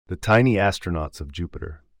The tiny astronauts of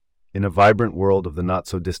Jupiter. In a vibrant world of the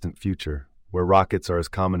not-so-distant future, where rockets are as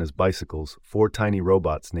common as bicycles, 4 tiny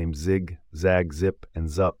robots named Zig, Zag, Zip, and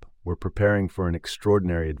Zup were preparing for an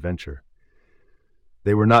extraordinary adventure.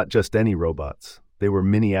 They were not just any robots. They were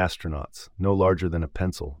mini astronauts, no larger than a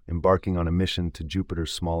pencil, embarking on a mission to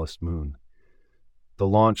Jupiter's smallest moon. The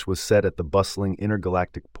launch was set at the bustling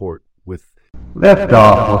intergalactic port with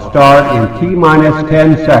liftoff will start in T-minus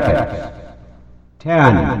 10 seconds.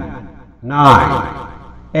 10, 9,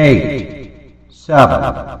 8,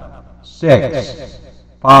 7, 6,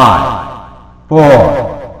 5,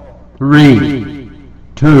 4, 3,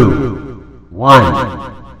 2,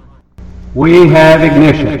 1. We have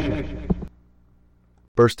ignition.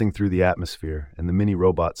 bursting through the atmosphere and the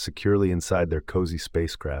mini-robots securely inside their cozy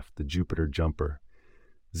spacecraft, the Jupiter Jumper.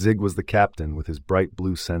 Zig was the captain with his bright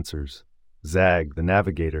blue sensors. Zag, the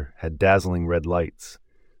navigator, had dazzling red lights.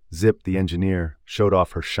 Zip, the engineer, showed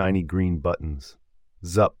off her shiny green buttons.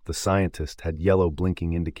 Zup, the scientist, had yellow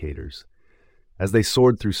blinking indicators. As they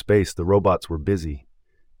soared through space, the robots were busy.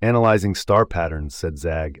 Analyzing star patterns, said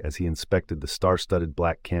Zag as he inspected the star-studded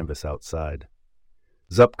black canvas outside.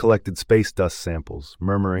 Zup collected space dust samples,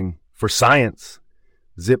 murmuring, "For science!"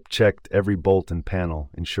 Zip checked every bolt and panel,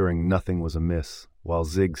 ensuring nothing was amiss, while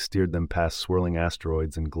Zig steered them past swirling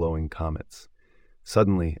asteroids and glowing comets.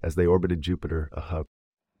 Suddenly, as they orbited Jupiter, a hub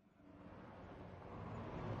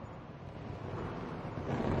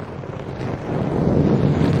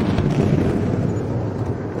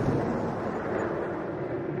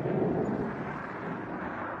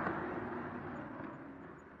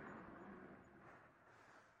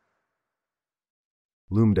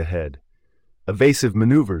loomed ahead. "Evasive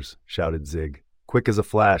maneuvers!" shouted Zig. Quick as a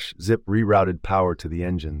flash, Zip rerouted power to the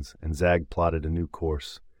engines, and Zag plotted a new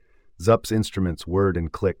course. Zup's instruments whirred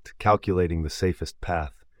and clicked, calculating the safest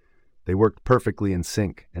path. They worked perfectly in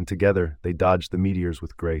sync, and together they dodged the meteors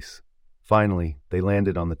with grace. Finally, they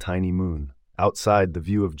landed on the tiny moon. Outside, the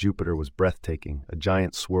view of Jupiter was breathtaking, a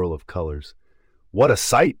giant swirl of colors. "What a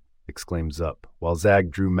sight!" exclaimed Zup, while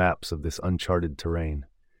Zag drew maps of this uncharted terrain.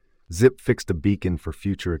 Zip fixed a beacon for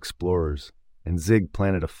future explorers, and Zig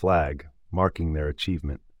planted a flag, marking their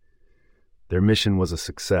achievement. Their mission was a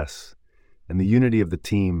success, and the unity of the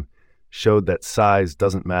team showed that size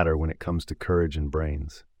doesn't matter when it comes to courage and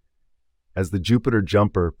brains. As the Jupiter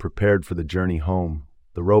Jumper prepared for the journey home,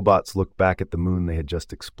 the robots looked back at the moon they had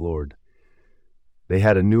just explored. They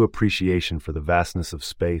had a new appreciation for the vastness of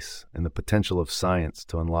space and the potential of science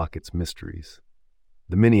to unlock its mysteries.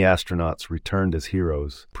 The mini-astronauts returned as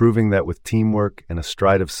heroes, proving that with teamwork and a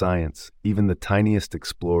stride of science, even the tiniest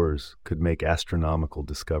explorers could make astronomical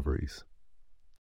discoveries.